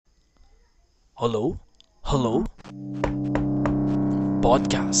Hello? Hello?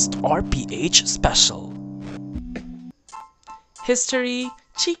 Podcast RPH Special. History,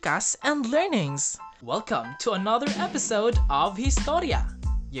 chicas, and learnings. Welcome to another episode of Historia,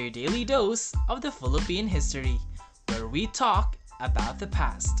 your daily dose of the Philippine history, where we talk about the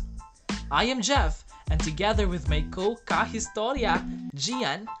past. I am Jeff, and together with my co-Historia,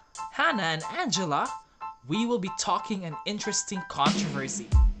 Gian, Hannah, and Angela, we will be talking an interesting controversy,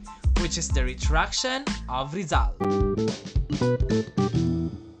 which is the retraction of Rizal.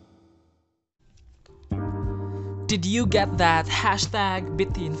 Did you get that hashtag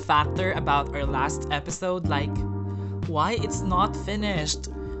Bitin factor about our last episode? Like, why it's not finished?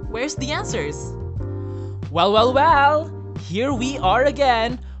 Where's the answers? Well, here we are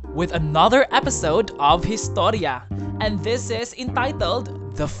again with another episode of Historia, and this is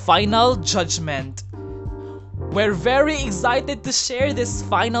entitled The Final Judgment. We're very excited to share this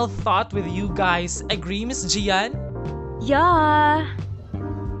final thought with you guys. Agree, Miss Gian? Yeah.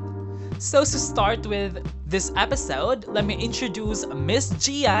 So to start with this episode, let me introduce Miss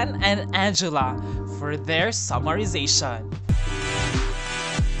Gian and Angela for their summarization.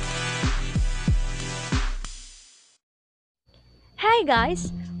 Hi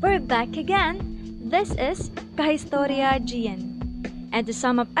guys, we're back again. This is Kahistoria Gian. And to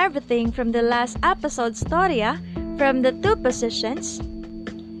sum up everything from the last episode's Storia, from the two positions,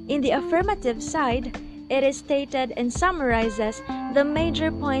 in the affirmative side, it is stated and summarizes the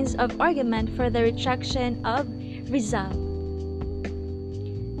major points of argument for the retraction of Rizal.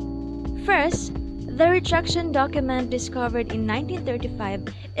 First, the retraction document discovered in 1935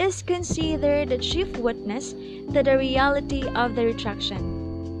 is considered the chief witness to the reality of the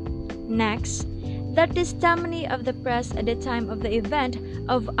retraction. Next, the testimony of the press at the time of the event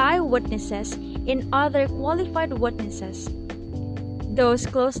of eyewitnesses and other qualified witnesses, those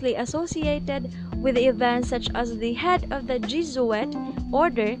closely associated with the event such as the head of the Jesuit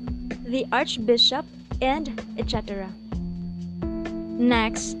order, the archbishop, and etc.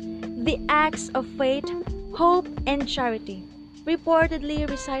 Next, the acts of faith, hope, and charity, reportedly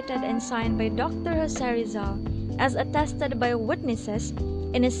recited and signed by Dr. Jose Rizal, as attested by witnesses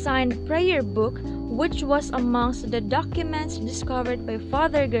in a signed prayer book, which was amongst the documents discovered by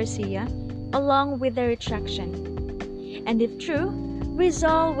Father Garcia, along with the retraction. And if true,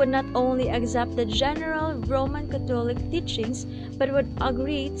 Rizal would not only accept the general Roman Catholic teachings, but would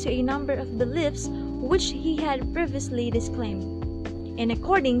agree to a number of beliefs which he had previously disclaimed. And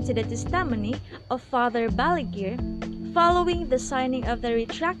according to the testimony of Father Balaguer, following the signing of the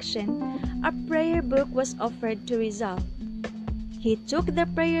retraction, a prayer book was offered to Rizal. He took the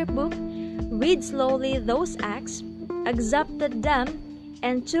prayer book, read slowly those acts, accepted them,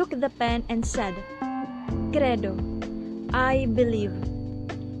 and took the pen and said, "Credo, I believe."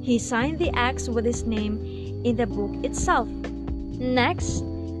 He signed the acts with his name in the book itself. Next,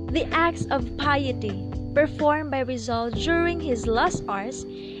 the acts of piety performed by Rizal during his last hours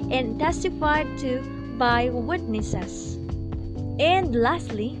and testified to by witnesses. And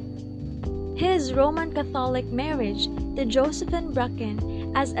lastly, his Roman Catholic marriage to Josephine Bracken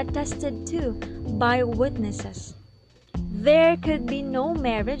as attested to by witnesses. There could be no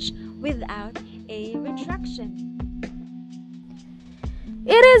marriage without a retraction.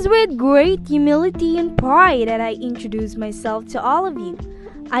 It is with great humility and pride that I introduce myself to all of you.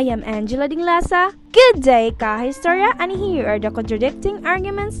 I am Angela Dinglasa. Good day, Kahistoria, and here are the contradicting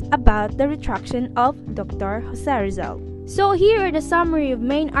arguments about the retraction of Dr. Jose Rizal. So here are the summary of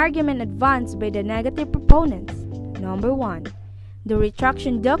main argument advanced by the negative proponents. Number 1. The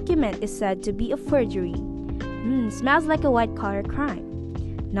retraction document is said to be a forgery. Smells like a white-collar crime.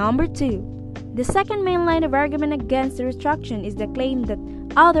 Number 2. The second main line of argument against the retraction is the claim that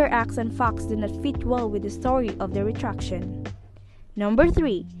other acts and facts do not fit well with the story of the retraction. Number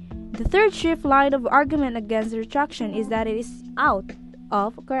 3. The third chief line of argument against the retraction is that it is out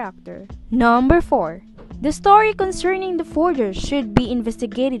of character. Number 4. The story concerning the forgers should be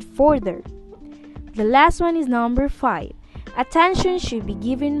investigated further. The last one is number 5. Attention should be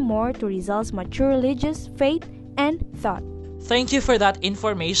given more to Rizal's mature religious faith and thought. Thank you for that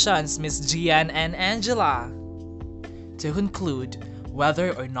information, Miss Gian and Angela. To conclude,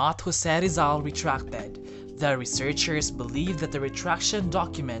 whether or not Jose Rizal retracted, the researchers believe that the retraction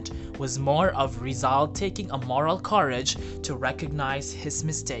document was more of Rizal taking a moral courage to recognize his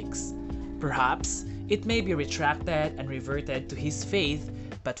mistakes. Perhaps it may be retracted and reverted to his faith,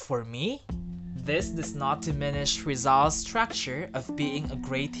 but for me, this does not diminish Rizal's stature of being a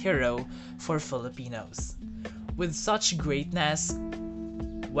great hero for Filipinos. With such greatness,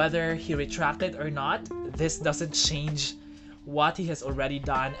 whether he retracted or not, this doesn't change what he has already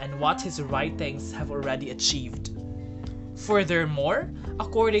done and what his writings have already achieved. Furthermore,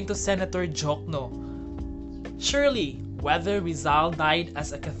 according to Senator Jokno, surely whether Rizal died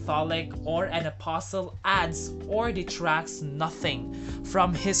as a Catholic or an apostle adds or detracts nothing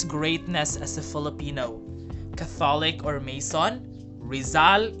from his greatness as a Filipino. Catholic or Mason,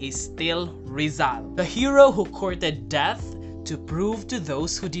 Rizal is still Rizal, the hero who courted death to prove to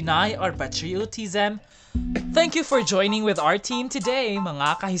those who deny our patriotism. Thank you for joining with our team today,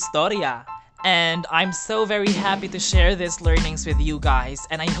 mga kahistorya. And I'm so very happy to share these learnings with you guys,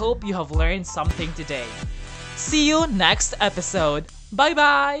 and I hope you have learned something today. See you next episode.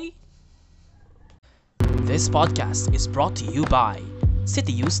 Bye-bye! This podcast is brought to you by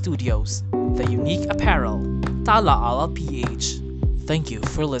City U Studios, The Unique Apparel, Tala Ala PH. Thank you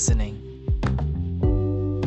for listening.